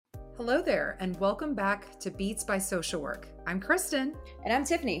Hello there, and welcome back to Beats by Social Work. I'm Kristen. And I'm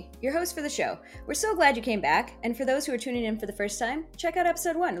Tiffany, your host for the show. We're so glad you came back, and for those who are tuning in for the first time, check out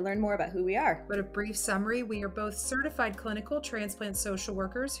episode 1 to learn more about who we are. But a brief summary, we are both certified clinical transplant social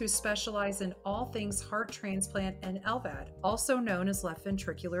workers who specialize in all things heart transplant and LVAD, also known as left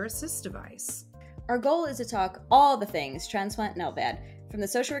ventricular assist device. Our goal is to talk all the things transplant and LVAD from the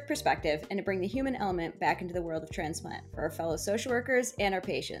social work perspective and to bring the human element back into the world of transplant for our fellow social workers and our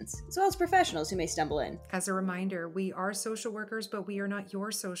patients, as well as professionals who may stumble in. As a reminder, we are social workers, but we are not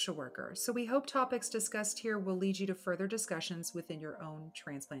your social worker. So we hope topics discussed here will lead you to further discussions within your own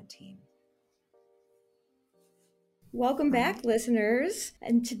transplant team. Welcome back, listeners.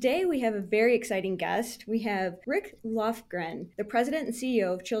 And today we have a very exciting guest. We have Rick Lofgren, the president and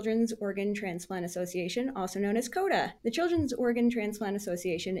CEO of Children's Organ Transplant Association, also known as COTA. The Children's Organ Transplant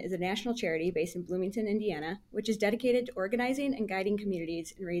Association is a national charity based in Bloomington, Indiana, which is dedicated to organizing and guiding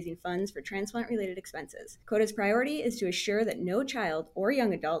communities in raising funds for transplant-related expenses. COTA's priority is to assure that no child or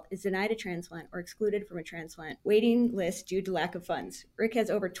young adult is denied a transplant or excluded from a transplant waiting list due to lack of funds. Rick has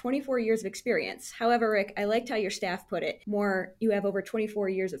over 24 years of experience. However, Rick, I liked how your staff put it. You have over 24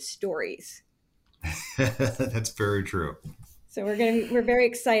 years of stories. That's very true. So we're very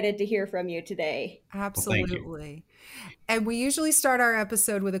excited to hear from you today. Absolutely. And we usually start our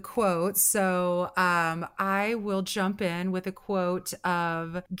episode with a quote. So I will jump in with a quote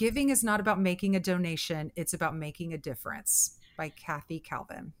of "Giving is not about making a donation. It's about making a difference" by Kathy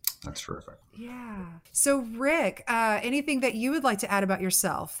Calvin. That's terrific. Yeah. So Rick, anything that you would like to add about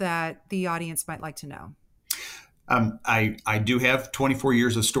yourself that the audience might like to know? I do have 24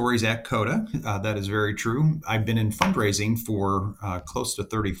 years of stories at COTA. That is very true. I've been in fundraising for close to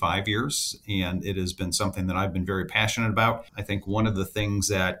 35 years, and it has been something that I've been very passionate about. I think one of the things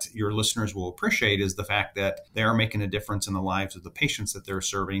that your listeners will appreciate is the fact that they are making a difference in the lives of the patients that they're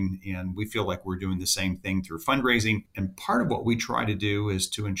serving, and we feel like we're doing the same thing through fundraising. And part of what we try to do is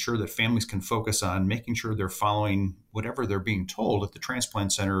to ensure that families can focus on making sure they're following whatever they're being told at the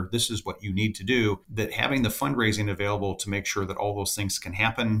transplant center. This is what you need to do. That having the fundraising available to make sure that all those things can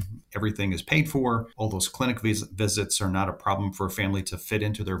happen, everything is paid for, all those clinic visits are not a problem for a family to fit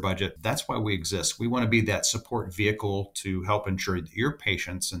into their budget. That's why we exist. We want to be that support vehicle to help ensure that your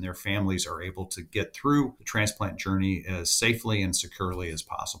patients and their families are able to get through the transplant journey as safely and securely as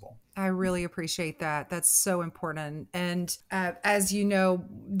possible. I really appreciate that. That's so important. And as you know,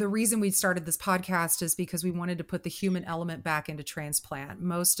 the reason we started this podcast is because we wanted to put the human element back into transplant.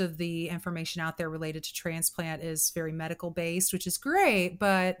 Most of the information out there related to transplant is very medical based, which is great,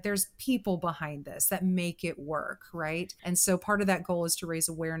 but there's people behind this that make it work, right? And so part of that goal is to raise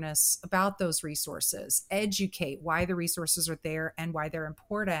awareness about those resources, educate why the resources are there and why they're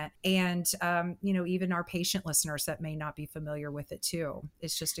important. And, even our patient listeners that may not be familiar with it too.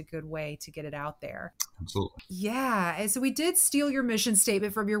 It's just a good way to get it out there. Absolutely. Yeah. And so we did steal your mission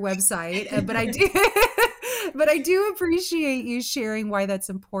statement from your website, but I do appreciate you sharing why that's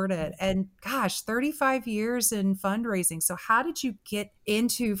important. And gosh, 35 years in fundraising. So how did you get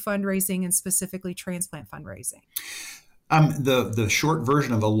into fundraising and specifically transplant fundraising? The short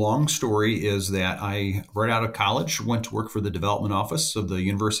version of a long story is that I, right out of college, went to work for the development office of the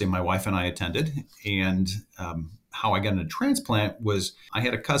university my wife and I attended. And how I got into transplant was I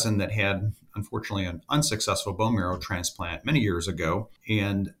had a cousin that had, unfortunately, an unsuccessful bone marrow transplant many years ago,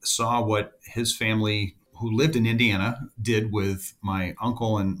 and saw what his family, who lived in Indiana, did with my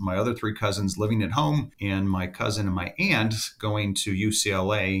uncle and my other 3 cousins living at home, and my cousin and my aunt going to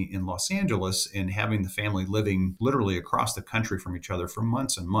UCLA in Los Angeles, and having the family living literally across the country from each other for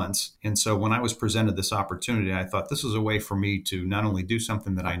months and months. And so when I was presented this opportunity, I thought this is a way for me to not only do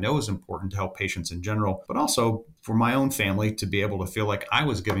something that I know is important to help patients in general, but also for my own family to be able to feel like I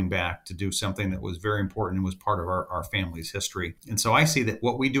was giving back to do something that was very important and was part of our family's history. And so I see that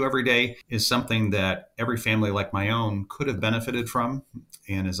what we do every day is something that every family like my own could have benefited from.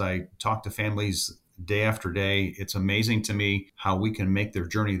 And as I talk to families day after day, it's amazing to me how we can make their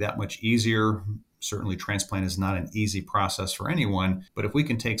journey that much easier. Certainly, transplant is not an easy process for anyone, but if we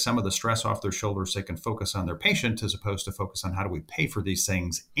can take some of the stress off their shoulders, they can focus on their patient as opposed to focus on how do we pay for these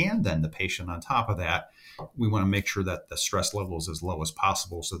things and then the patient on top of that. We want to make sure that the stress level is as low as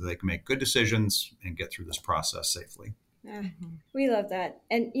possible so that they can make good decisions and get through this process safely. We love that.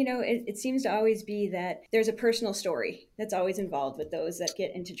 And, it seems to always be that there's a personal story that's always involved with those that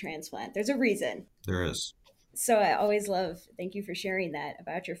get into transplant. There's a reason. There is. So I always thank you for sharing that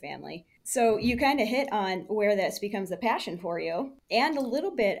about your family. So you kind of hit on where this becomes a passion for you and a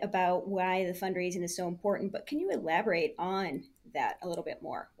little bit about why the fundraising is so important, but can you elaborate on that a little bit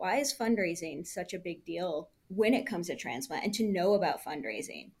more? Why is fundraising such a big deal when it comes to transplant and to know about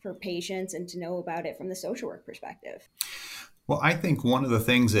fundraising for patients and to know about it from the social work perspective? Well, I think one of the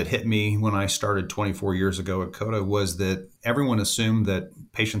things that hit me when I started 24 years ago at COTA was that everyone assumed that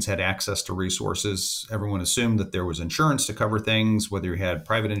patients had access to resources. Everyone assumed that there was insurance to cover things, whether you had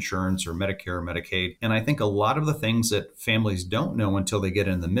private insurance or Medicare or Medicaid. And I think a lot of the things that families don't know until they get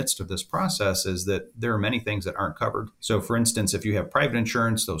in the midst of this process is that there are many things that aren't covered. So, for instance, if you have private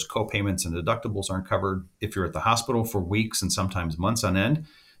insurance, those co-payments and deductibles aren't covered. If you're at the hospital for weeks and sometimes months on end,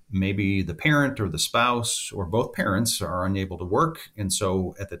 maybe the parent or the spouse or both parents are unable to work. And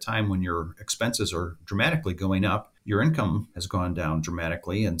so at the time when your expenses are dramatically going up, your income has gone down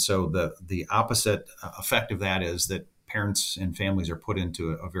dramatically. And so the opposite effect of that is that parents and families are put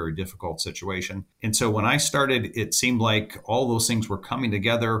into a very difficult situation. And so when I started, it seemed like all those things were coming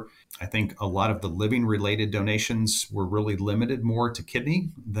together. I think a lot of the living related donations were really limited more to kidney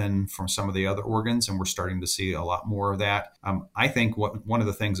than from some of the other organs. And we're starting to see a lot more of that. I think one of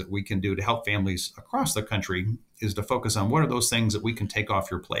the things that we can do to help families across the country is to focus on what are those things that we can take off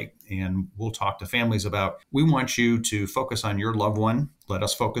your plate. And we'll talk to families about, we want you to focus on your loved one. Let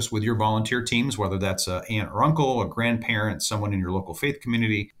us focus with your volunteer teams, whether that's an aunt or uncle, a grandparent, someone in your local faith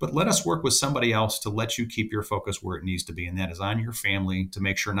community. But let us work with somebody else to let you keep your focus where it needs to be. And that is on your family, to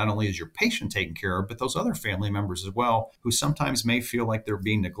make sure not only is your patient taken care of, but those other family members as well, who sometimes may feel like they're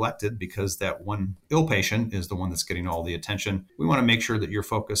being neglected because that one ill patient is the one that's getting all the attention. We want to make sure that your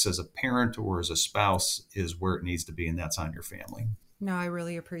focus as a parent or as a spouse is where it needs to be, and that's on your family. No, I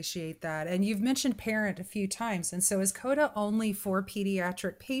really appreciate that. And you've mentioned parent a few times. And so is COTA only for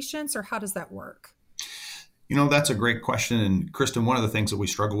pediatric patients, or how does that work? You know, that's a great question. And Kristen, one of the things that we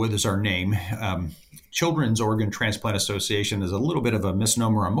struggle with is our name. Children's Organ Transplant Association is a little bit of a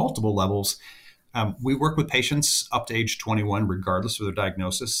misnomer on multiple levels. We work with patients up to age 21, regardless of their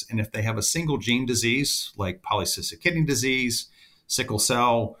diagnosis. And if they have a single gene disease like polycystic kidney disease, sickle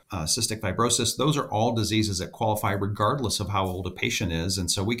cell, cystic fibrosis, those are all diseases that qualify regardless of how old a patient is.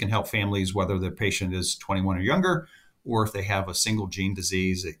 And so we can help families whether the patient is 21 or younger, or if they have a single gene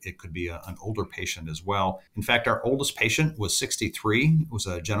disease, it could be an older patient as well. In fact, our oldest patient was 63. It was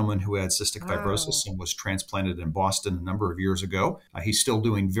a gentleman who had cystic fibrosis and was transplanted in Boston a number of years ago. He's still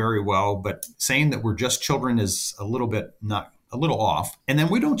doing very well, but saying that we're just children is a little off. And then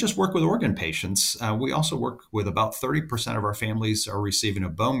we don't just work with organ patients. We also work with about 30% of our families are receiving a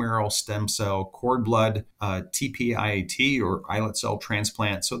bone marrow, stem cell, cord blood, TPIAT or islet cell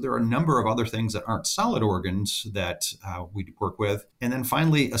transplant. So there are a number of other things that aren't solid organs that we work with. And then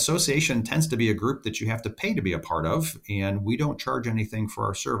finally, association tends to be a group that you have to pay to be a part of, and we don't charge anything for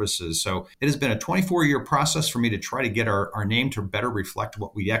our services. So it has been a 24-year process for me to try to get our name to better reflect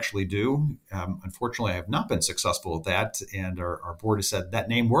what we actually do. Unfortunately, I have not been successful at that, and our board has said that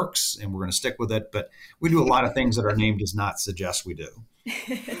name works and we're going to stick with it. But we do a lot of things that our name does not suggest we do.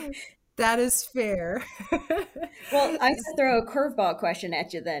 That is fair. Well, I'm going to throw a curveball question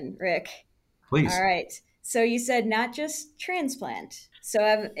at you then, Rick. Please. All right. So you said not just transplant.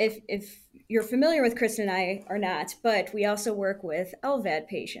 So if you're familiar with Kristen and I or not, but we also work with LVAD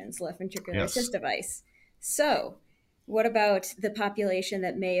patients, left ventricular assist device. So what about the population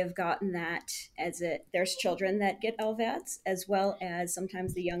that may have gotten that there's children that get LVADs as well as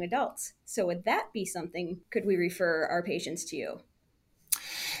sometimes the young adults. So would that be something, could we refer our patients to you?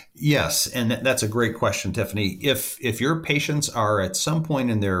 Yes, and that's a great question, Tiffany. If your patients are at some point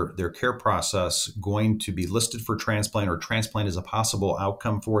in their care process going to be listed for transplant, or transplant is a possible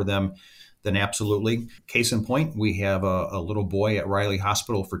outcome for them, then absolutely. Case in point, we have a little boy at Riley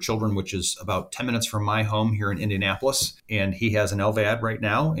Hospital for Children, which is about 10 minutes from my home here in Indianapolis. And he has an LVAD right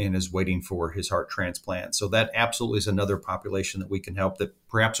now and is waiting for his heart transplant. So that absolutely is another population that we can help that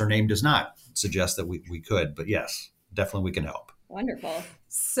perhaps our name does not suggest that we could. But yes, definitely we can help. Wonderful.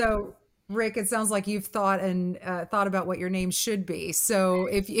 So Rick, it sounds like you've thought about what your name should be. So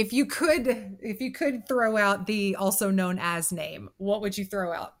if you could throw out the also known as name, what would you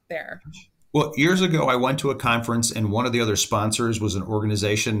throw out there? Well, years ago, I went to a conference, and one of the other sponsors was an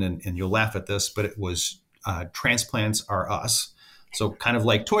organization, and you'll laugh at this, but it was Transplants Are Us. So kind of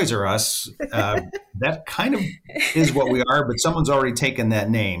like Toys R Us, that kind of is what we are, but someone's already taken that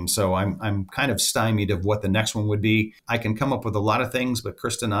name. So I'm kind of stymied of what the next one would be. I can come up with a lot of things, but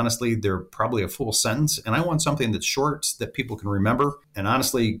Kristen, honestly, they're probably a full sentence. And I want something that's short that people can remember. And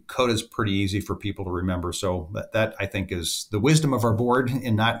honestly, COTA is pretty easy for people to remember. So that I think is the wisdom of our board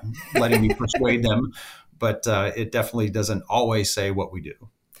in not letting me persuade them. But it definitely doesn't always say what we do.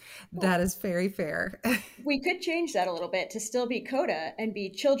 That is very fair. We could change that a little bit to still be COTA and be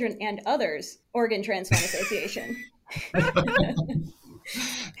Children and Others Organ Transplant Association.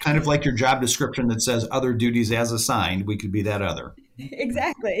 Kind of like your job description that says other duties as assigned, we could be that other.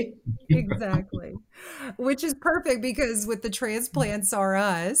 Exactly. Exactly. Which is perfect because with the transplants are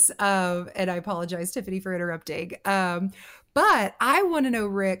us, and I apologize, Tiffany, for interrupting. But I want to know,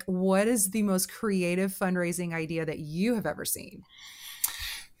 Rick, what is the most creative fundraising idea that you have ever seen?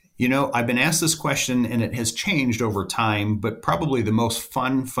 I've been asked this question and it has changed over time, but probably the most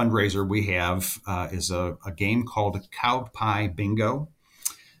fun fundraiser we have is a game called Cow Pie Bingo.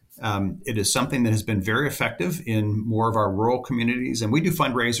 It is something that has been very effective in more of our rural communities, and we do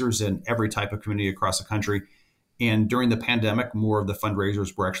fundraisers in every type of community across the country. And during the pandemic, more of the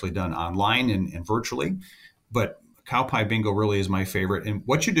fundraisers were actually done online and virtually. But Cow Pie Bingo really is my favorite. And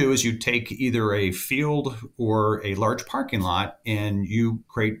what you do is you take either a field or a large parking lot and you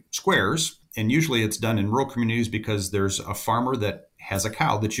create squares. And usually it's done in rural communities because there's a farmer that has a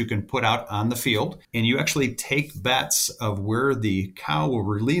cow that you can put out on the field. And you actually take bets of where the cow will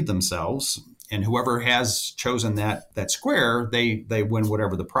relieve themselves. And whoever has chosen that square, they win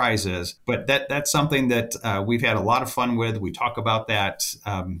whatever the prize is. But that's something that we've had a lot of fun with. We talk about that.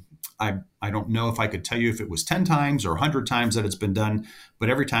 I don't know if I could tell you if it was 10 times or 100 times that it's been done,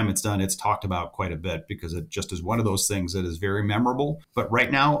 but every time it's done, it's talked about quite a bit because it just is one of those things that is very memorable. But right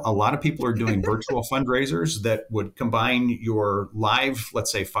now, a lot of people are doing virtual fundraisers that would combine your live,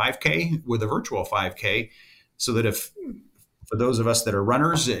 let's say 5K with a virtual 5K, so that for those of us that are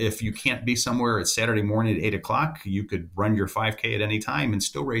runners, if you can't be somewhere at Saturday morning at 8 o'clock, you could run your 5K at any time and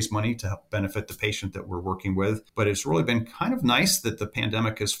still raise money to help benefit the patient that we're working with. But it's really been kind of nice that the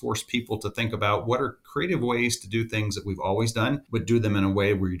pandemic has forced people to think about what are creative ways to do things that we've always done, but do them in a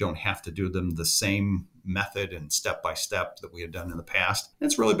way where you don't have to do them the same method and step by step that we had done in the past. And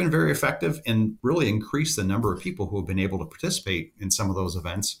it's really been very effective and really increased the number of people who have been able to participate in some of those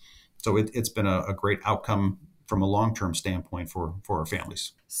events. So it's been a great outcome from a long-term standpoint for our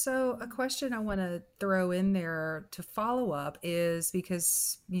families. So a question I want to throw in there to follow up is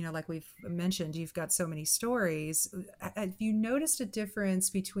because, like we've mentioned, you've got so many stories. Have you noticed a difference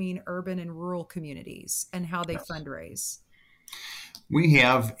between urban and rural communities and how they fundraise? We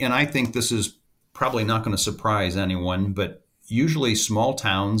have, and I think this is probably not going to surprise anyone, but usually small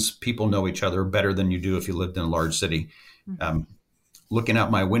towns, people know each other better than you do if you lived in a large city. Mm-hmm. Looking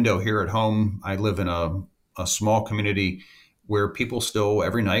out my window here at home, I live in a small community where people still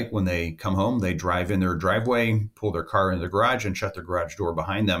every night when they come home, they drive in their driveway, pull their car into the garage and shut their garage door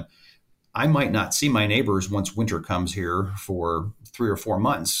behind them. I might not see my neighbors once winter comes here for 3 or 4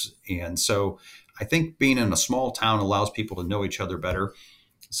 months. And so I think being in a small town allows people to know each other better.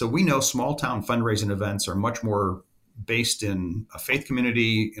 So we know small town fundraising events are much more based in a faith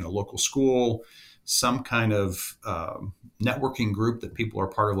community, in a local school, some kind of networking group that people are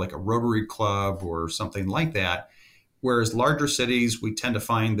part of, like a Rotary Club or something like that. Whereas larger cities, we tend to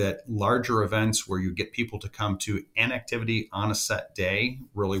find that larger events where you get people to come to an activity on a set day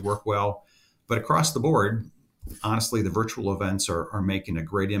really work well. But across the board, honestly, the virtual events are making a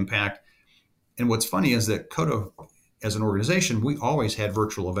great impact. And what's funny is that COTA, as an organization, we always had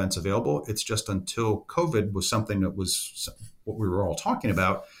virtual events available. It's just until COVID was something that was what we were all talking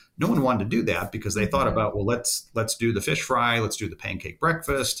about, no one wanted to do that because they thought about, well, let's do the fish fry, let's do the pancake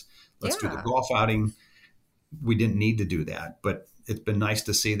breakfast, let's do the golf outing. We didn't need to do that, but it's been nice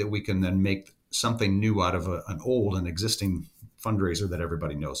to see that we can then make something new out of an old and existing fundraiser that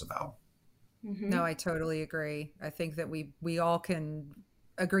everybody knows about. Mm-hmm. No, I totally agree. I think that we all can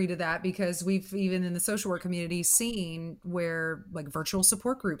agree to that because we've even in the social work community seen where like virtual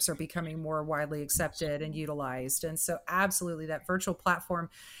support groups are becoming more widely accepted and utilized. And so absolutely that virtual platform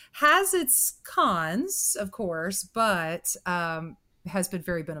has its cons, of course, but has been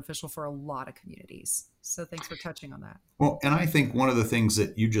very beneficial for a lot of communities. So thanks for touching on that. Well, and I think one of the things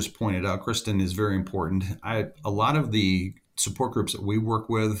that you just pointed out, Kristen, is very important. A lot of the support groups that we work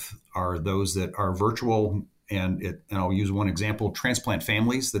with are those that are virtual. And I'll use one example, Transplant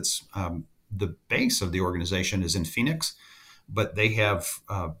Families. That's the base of the organization is in Phoenix, but they have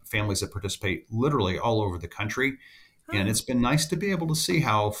families that participate literally all over the country. Oh. And it's been nice to be able to see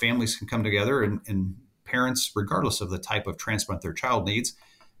how families can come together and parents, regardless of the type of transplant their child needs,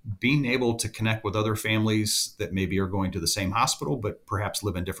 being able to connect with other families that maybe are going to the same hospital, but perhaps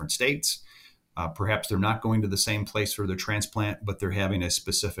live in different states. Perhaps they're not going to the same place for the transplant, but they're having a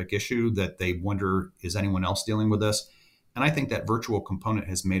specific issue that they wonder, is anyone else dealing with this? And I think that virtual component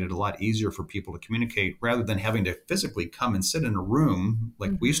has made it a lot easier for people to communicate rather than having to physically come and sit in a room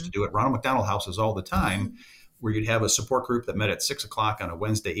like we used to do at Ronald McDonald houses all the time, where you'd have a support group that met at 6 o'clock on a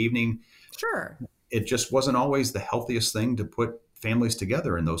Wednesday evening. Sure. It just wasn't always the healthiest thing to put families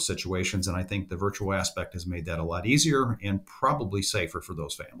together in those situations. And I think the virtual aspect has made that a lot easier and probably safer for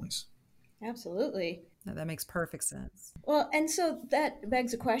those families. Absolutely. No, that makes perfect sense. Well, and so that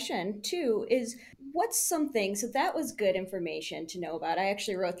begs a question too, is what's something, so that was good information to know about. I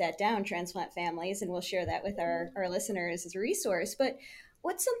actually wrote that down, transplant families, and we'll share that with our listeners as a resource. But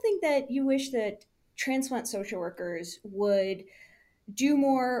what's something that you wish that transplant social workers would do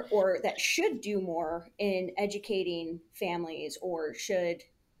more, or that should do more in educating families, or should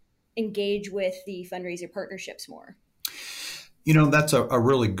engage with the fundraiser partnerships more? That's a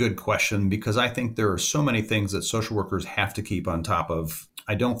really good question, because I think there are so many things that social workers have to keep on top of.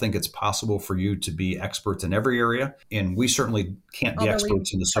 I don't think it's possible for you to be experts in every area, and we certainly can't be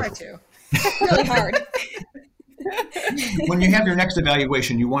experts in the social. Really hard. When you have your next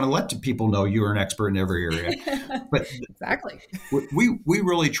evaluation, you want to let people know you are an expert in every area. But exactly, we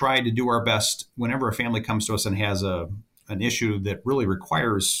really try to do our best whenever a family comes to us and has an issue that really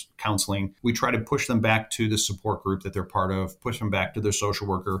requires counseling. We try to push them back to the support group that they're part of, push them back to their social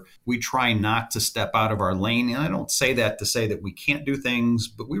worker. We try not to step out of our lane. And I don't say that to say that we can't do things,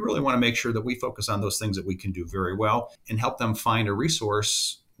 but we really want to make sure that we focus on those things that we can do very well and help them find a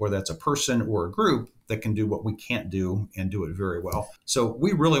resource, whether that's a person or a group, that can do what we can't do and do it very well. So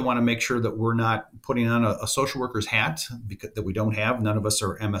we really want to make sure that we're not putting on a social worker's hat that we don't have. None of us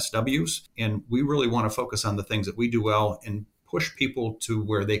are MSWs. And we really want to focus on the things that we do well and push people to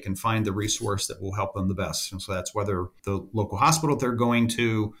where they can find the resource that will help them the best. And so that's whether the local hospital they're going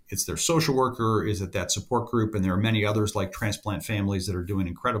to, it's their social worker, is it that support group? And there are many others like transplant families that are doing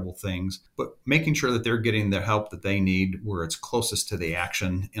incredible things, but making sure that they're getting the help that they need where it's closest to the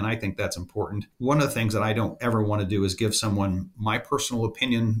action. And I think that's important. One of the things that I don't ever want to do is give someone my personal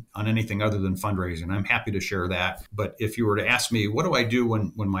opinion on anything other than fundraising. I'm happy to share that. But if you were to ask me, what do I do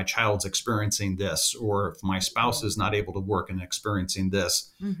when my child's experiencing this, or if my spouse is not able to work and experiencing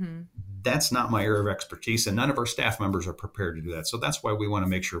this, that's not my area of expertise, and none of our staff members are prepared to do that. So that's why we want to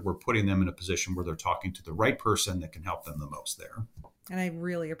make sure we're putting them in a position where they're talking to the right person that can help them the most there. And I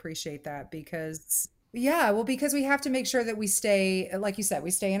really appreciate that, because because we have to make sure that we stay, like you said, we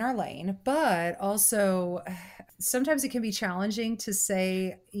stay in our lane, but also sometimes it can be challenging to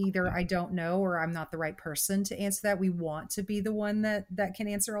say either I don't know or I'm not the right person to answer that. We want to be the one that can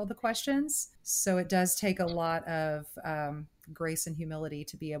answer all the questions. So it does take a lot of grace and humility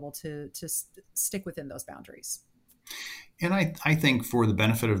to be able to stick within those boundaries. And I think for the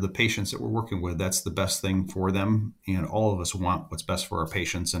benefit of the patients that we're working with, that's the best thing for them. And all of us want what's best for our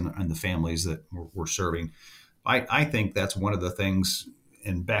patients and the families that we're serving. I think that's one of the things,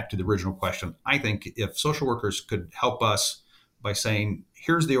 and back to the original question, I think if social workers could help us by saying,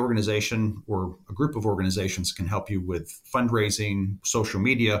 here's the organization or a group of organizations can help you with fundraising, social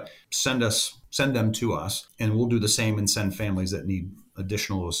media, send them to us, and we'll do the same and send families that need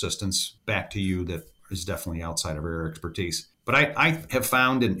additional assistance back to you that is definitely outside of our expertise. But I have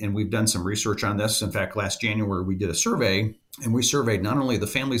found, and we've done some research on this. In fact, last January, we did a survey, and we surveyed not only the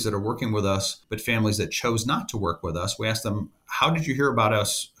families that are working with us, but families that chose not to work with us. We asked them, how did you hear about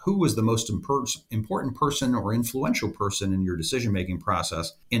us? Who was the most important person or influential person in your decision-making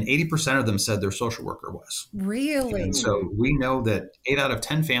process? And 80% of them said their social worker was. Really? And so we know that 8 out of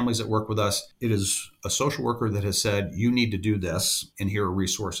 10 families that work with us, it is a social worker that has said, you need to do this, and here are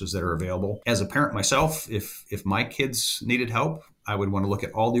resources that are available. As a parent myself, if my kids needed help, I would want to look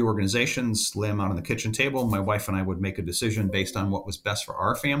at all the organizations, lay them out on the kitchen table. My wife and I would make a decision based on what was best for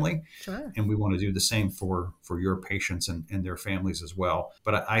our family. Sure. And we want to do the same for your patients and their families as well.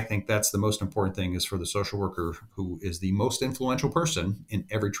 But I think that's the most important thing, is for the social worker, who is the most influential person in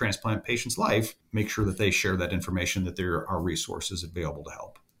every transplant patient's life, make sure that they share that information, that there are resources available to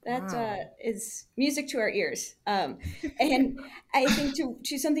help. That is music to our ears. And I think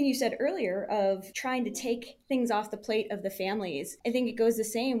to something you said earlier of trying to take things off the plate of the families, I think it goes the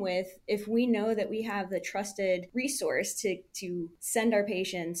same with if we know that we have the trusted resource to send our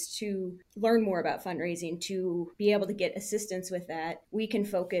patients to learn more about fundraising, to be able to get assistance with that, we can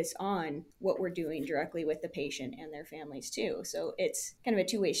focus on what we're doing directly with the patient and their families too. So it's kind of a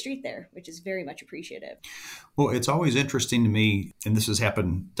two-way street there, which is very much appreciative. Well, it's always interesting to me, and this has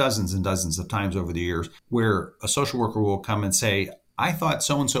happened dozens and dozens of times over the years, where a social worker will come and say, I thought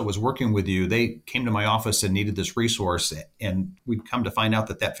so-and-so was working with you. They came to my office and needed this resource. And we'd come to find out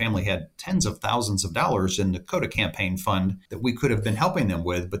that family had tens of thousands of dollars in the COTA campaign fund that we could have been helping them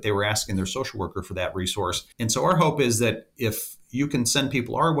with, but they were asking their social worker for that resource. And so our hope is that if you can send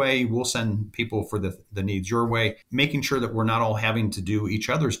people our way. We'll send people for the needs your way, making sure that we're not all having to do each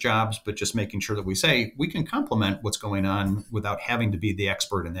other's jobs, but just making sure that we say we can complement what's going on without having to be the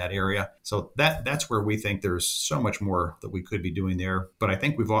expert in that area. So that's where we think there's so much more that we could be doing there. But I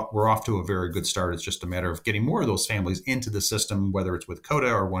think we're off to a very good start. It's just a matter of getting more of those families into the system, whether it's with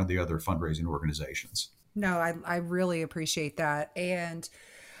COTA or one of the other fundraising organizations. No, I really appreciate that. And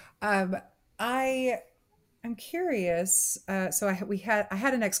I'm curious. So I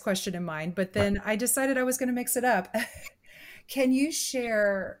had a next question in mind, but then I decided I was going to mix it up. Can you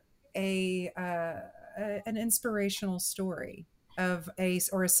share an inspirational story of a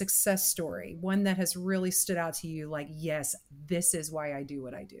success story, one that has really stood out to you? Like, yes, this is why I do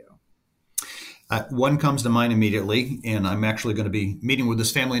what I do. One comes to mind immediately, and I'm actually going to be meeting with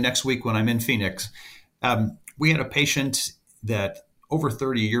this family next week when I'm in Phoenix. We had a patient that over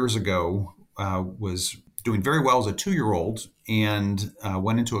 30 years ago was doing very well as a 2-year-old and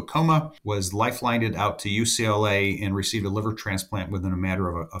went into a coma, was lifelined out to UCLA and received a liver transplant within a matter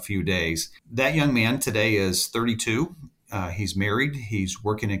of a few days. That young man today is 32. He's married, he's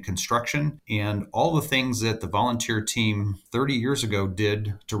working in construction, and all the things that the volunteer team 30 years ago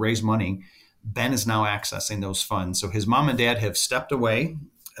did to raise money, Ben is now accessing those funds. So his mom and dad have stepped away.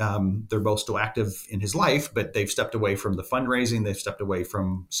 They're both still active in his life, but they've stepped away from the fundraising. They've stepped away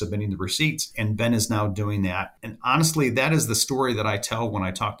from submitting the receipts, and Ben is now doing that. And honestly, that is the story that I tell when I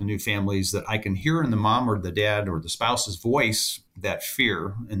talk to new families, that I can hear in the mom or the dad or the spouse's voice that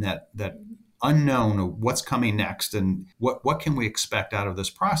fear and that unknown of what's coming next and what can we expect out of this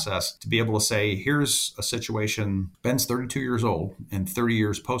process, to be able to say, here's a situation, Ben's 32 years old and 30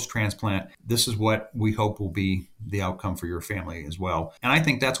 years post-transplant. This is what we hope will be the outcome for your family as well. And I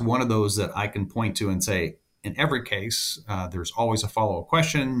think that's one of those that I can point to and say, in every case, there's always a follow-up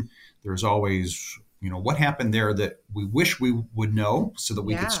question. There's always, what happened there that we wish we would know so that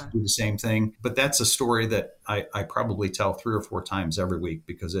we could do the same thing. But that's a story that I probably tell 3 or 4 times every week,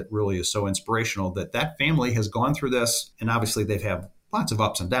 because it really is so inspirational that family has gone through this. And obviously they've had lots of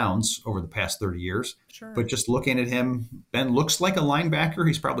ups and downs over the past 30 years. Sure. But just looking at him, Ben looks like a linebacker.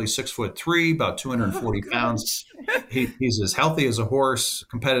 He's probably 6'3", about 240 pounds. He's as healthy as a horse,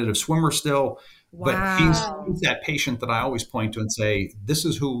 competitive swimmer still. Wow. But he's that patient that I always point to and say, this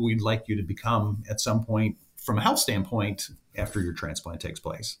is who we'd like you to become at some point from a health standpoint after your transplant takes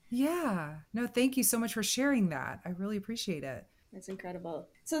place. Yeah. No, thank you so much for sharing that. I really appreciate it. That's incredible.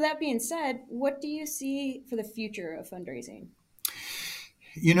 So that being said, what do you see for the future of fundraising?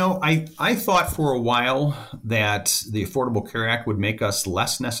 I thought for a while that the Affordable Care Act would make us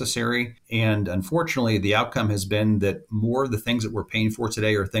less necessary. And unfortunately, the outcome has been that more of the things that we're paying for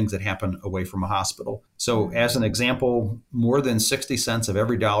today are things that happen away from a hospital. So as an example, more than 60 cents of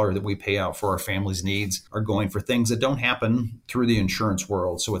every dollar that we pay out for our family's needs are going for things that don't happen through the insurance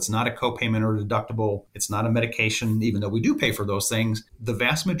world. So it's not a copayment or deductible. It's not a medication, even though we do pay for those things. The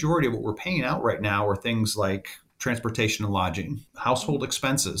vast majority of what we're paying out right now are things like transportation and lodging, household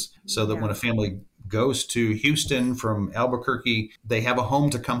expenses, so that when a family goes to Houston from Albuquerque, they have a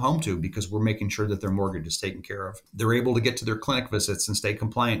home to come home to because we're making sure that their mortgage is taken care of. They're able to get to their clinic visits and stay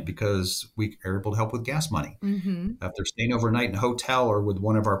compliant because we are able to help with gas money. Mm-hmm. If they're staying overnight in a hotel or with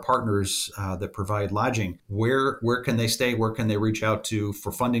one of our partners that provide lodging, where can they stay? Where can they reach out to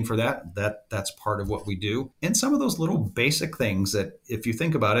for funding for that? That's part of what we do. And some of those little basic things that, if you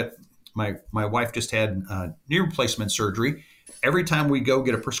think about it, my wife just had knee replacement surgery. Every time we go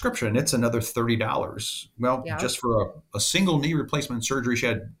get a prescription, it's another $30. Well, just for a single knee replacement surgery, she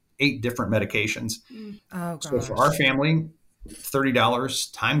had 8 different medications. Oh, gosh. So for our family,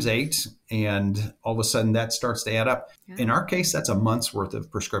 $30 times 8, and all of a sudden that starts to add up. Yeah. In our case, that's a month's worth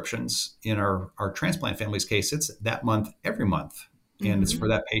of prescriptions. In our transplant family's case, it's that month, every month. And it's for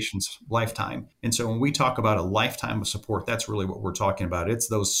that patient's lifetime. And so when we talk about a lifetime of support, that's really what we're talking about. It's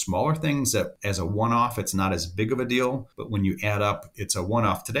those smaller things that as a one-off, it's not as big of a deal. But when you add up, it's a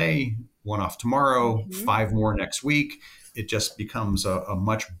one-off today, one-off tomorrow, 5 more next week. It just becomes a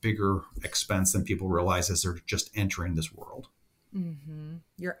much bigger expense than people realize as they're just entering this world. Mm-hmm.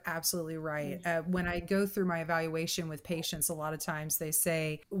 You're absolutely right. When I go through my evaluation with patients, a lot of times they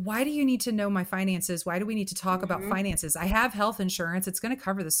say, why do you need to know my finances? Why do we need to talk about finances? I have health insurance. It's going to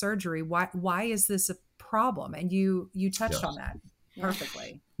cover the surgery. Why is this a problem? And you touched on that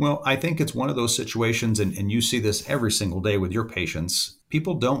perfectly. Well, I think it's one of those situations, and you see this every single day with your patients.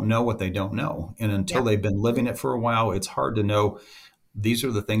 People don't know what they don't know. And until they've been living it for a while, it's hard to know. These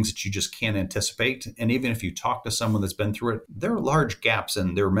are the things that you just can't anticipate. And even if you talk to someone that's been through it, there are large gaps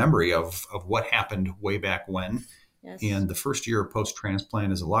in their memory of what happened way back when. Yes. And the first year of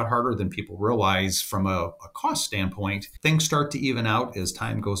post-transplant is a lot harder than people realize from a cost standpoint. Things start to even out as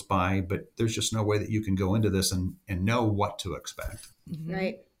time goes by, but there's just no way that you can go into this and know what to expect. Mm-hmm.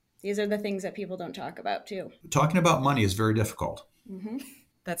 Right. These are the things that people don't talk about too. Talking about money is very difficult. Mm-hmm.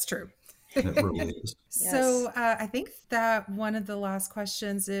 That's true. It really is. So I think that one of the last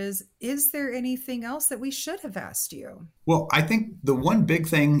questions is there anything else that we should have asked you? Well, I think the one big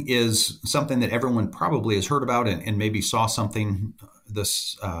thing is something that everyone probably has heard about and maybe saw something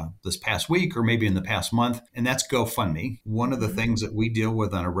this past week or maybe in the past month, and that's GoFundMe. One of the things that we deal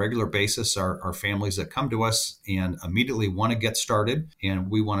with on a regular basis are families that come to us and immediately want to get started, and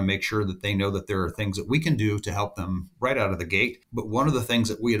we want to make sure that they know that there are things that we can do to help them right out of the gate. But one of the things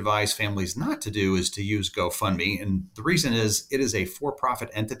that we advise families not to do is to use GoFundMe, and the reason is it is a for-profit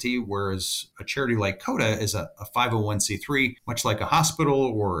entity, whereas a charity like COTA is a 501c3, much like a hospital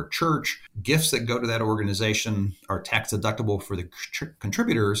or a church. Gifts that go to that organization are tax deductible for the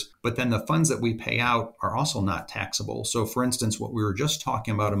contributors, but then the funds that we pay out are also not taxable. So for instance, what we were just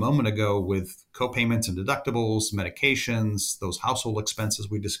talking about a moment ago with co-payments and deductibles, medications, those household expenses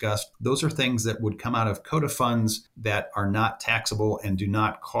we discussed, those are things that would come out of COTA funds that are not taxable and do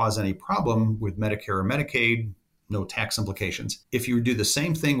not cause any problem with Medicare or Medicaid. No tax implications. If you do the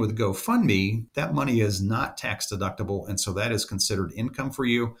same thing with GoFundMe, that money is not tax deductible, and so that is considered income for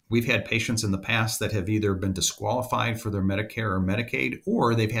you. We've had patients in the past that have either been disqualified for their Medicare or Medicaid,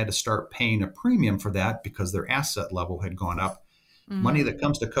 or they've had to start paying a premium for that because their asset level had gone up. Mm-hmm. Money that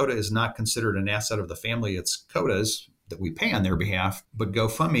comes to COTA is not considered an asset of the family. It's COTA's that we pay on their behalf. But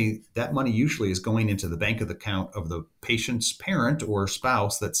GoFundMe, that money usually is going into the bank account of the patient's parent or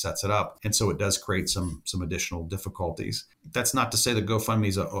spouse that sets it up. And so it does create some additional difficulties. That's not to say that GoFundMe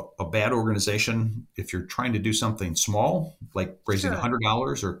is a bad organization. If you're trying to do something small, like raising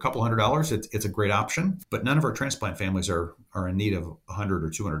 $100 or a couple $100, it's a great option. But none of our transplant families are in need of $100 or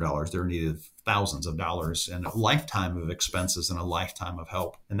 $200. They're in need of thousands of dollars and a lifetime of expenses and a lifetime of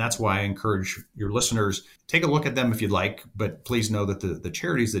help. And that's why I encourage your listeners, take a look at them if you'd like, but please know that the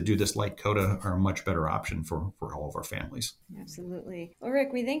charities that do this like COTA are a much better option for all of our families. Absolutely. Well,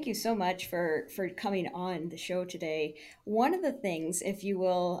 Rick, we thank you so much for coming on the show today. One of the things, if you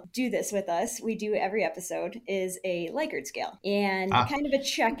will do this with us, we do every episode, is a Likert scale and kind of a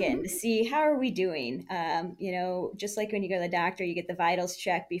check-in to see how are we doing. Just like when you go to the doctor, you get the vitals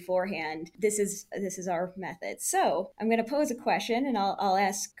checked beforehand. This is our method. So I'm going to pose a question and I'll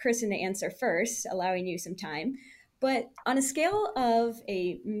ask Kristen to answer first, allowing you some time. But on a scale of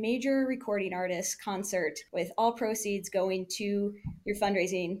a major recording artist concert with all proceeds going to your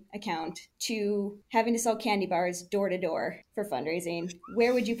fundraising account to having to sell candy bars door to door for fundraising,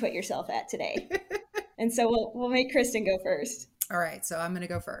 where would you put yourself at today? And so we'll make Kristen go first. All right, so I'm going to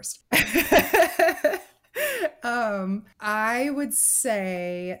go first. I would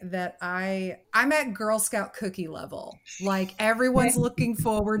say that I'm at Girl Scout cookie level. Like everyone's looking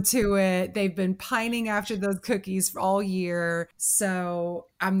forward to it. They've been pining after those cookies all year. So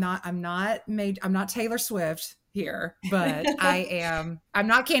I'm not Taylor Swift here, but I'm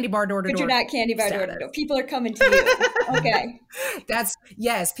not candy bar door to door. But you're not candy bar door to door. People are coming to you. Okay.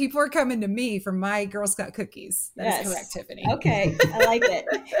 Yes, people are coming to me for my Girl Scout cookies. That is correct, Tiffany. Okay. I like it.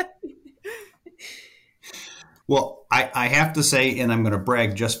 Well, I have to say, and I'm going to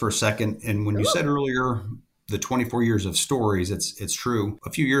brag just for a second, and when you said earlier, the 24 years of stories, it's true. A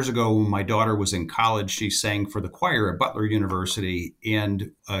few years ago, when my daughter was in college, she sang for the choir at Butler University,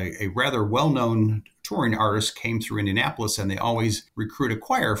 and a rather well-known touring artist came through Indianapolis, and they always recruit a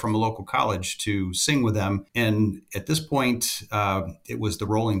choir from a local college to sing with them. And at this point, it was the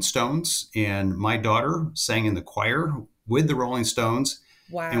Rolling Stones, and my daughter sang in the choir with the Rolling Stones.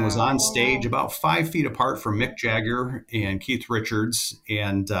 Wow. And was on stage about 5 feet apart from Mick Jagger and Keith Richards.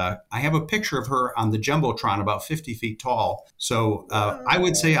 And I have a picture of her on the Jumbotron about 50 feet tall. So I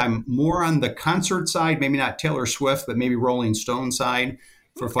would say I'm more on the concert side, maybe not Taylor Swift, but maybe Rolling Stone side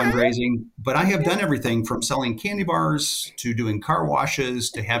for fundraising. But I have done everything from selling candy bars to doing car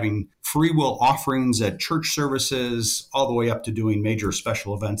washes to having free will offerings at church services, all the way up to doing major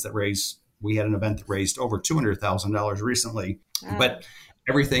special events that we had an event that raised over $200,000 recently. But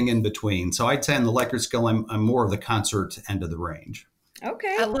everything in between. So I'd say on the Likert scale, I'm more of the concert end of the range.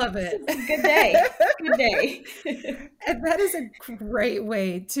 Okay. I love it. Good day. Good day. And that is a great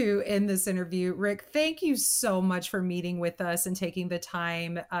way to end this interview. Rick, thank you so much for meeting with us and taking the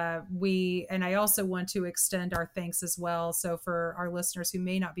time. And I also want to extend our thanks as well. So for our listeners who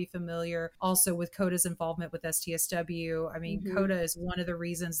may not be familiar also with COTA's involvement with STSW, I mean, COTA is one of the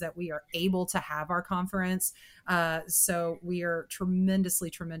reasons that we are able to have our conference. So we are tremendously,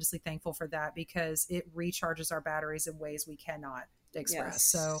 tremendously thankful for that, because it recharges our batteries in ways we cannot express.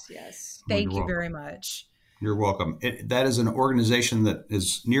 So thank you very much. You're welcome. That is an organization that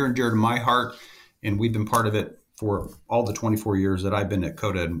is near and dear to my heart, and we've been part of it for all the 24 years that I've been at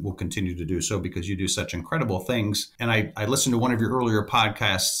COTA, and will continue to do so because you do such incredible things. And I listened to one of your earlier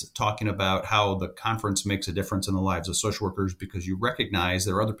podcasts talking about how the conference makes a difference in the lives of social workers, because you recognize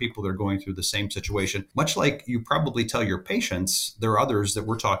there are other people that are going through the same situation. Much like you probably tell your patients, there are others that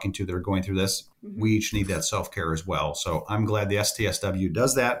we're talking to that are going through this. We each need that self-care as well. So I'm glad the STSW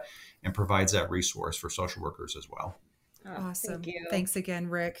does that and provides that resource for social workers as well. Awesome. Thank you. Thanks again,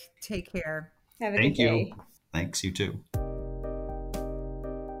 Rick. Take care. Have a good day. Thanks, you too.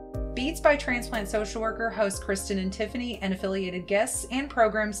 Beats by Transplant Social Worker hosts Kristen and Tiffany and affiliated guests and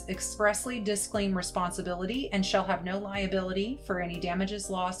programs expressly disclaim responsibility and shall have no liability for any damages,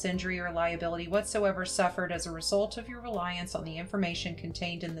 loss, injury, or liability whatsoever suffered as a result of your reliance on the information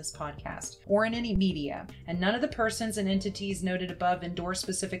contained in this podcast or in any media, and none of the persons and entities noted above endorse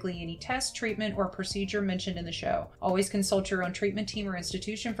specifically any test, treatment, or procedure mentioned in the show. Always consult your own treatment team or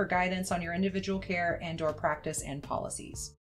institution for guidance on your individual care and/or practice and policies.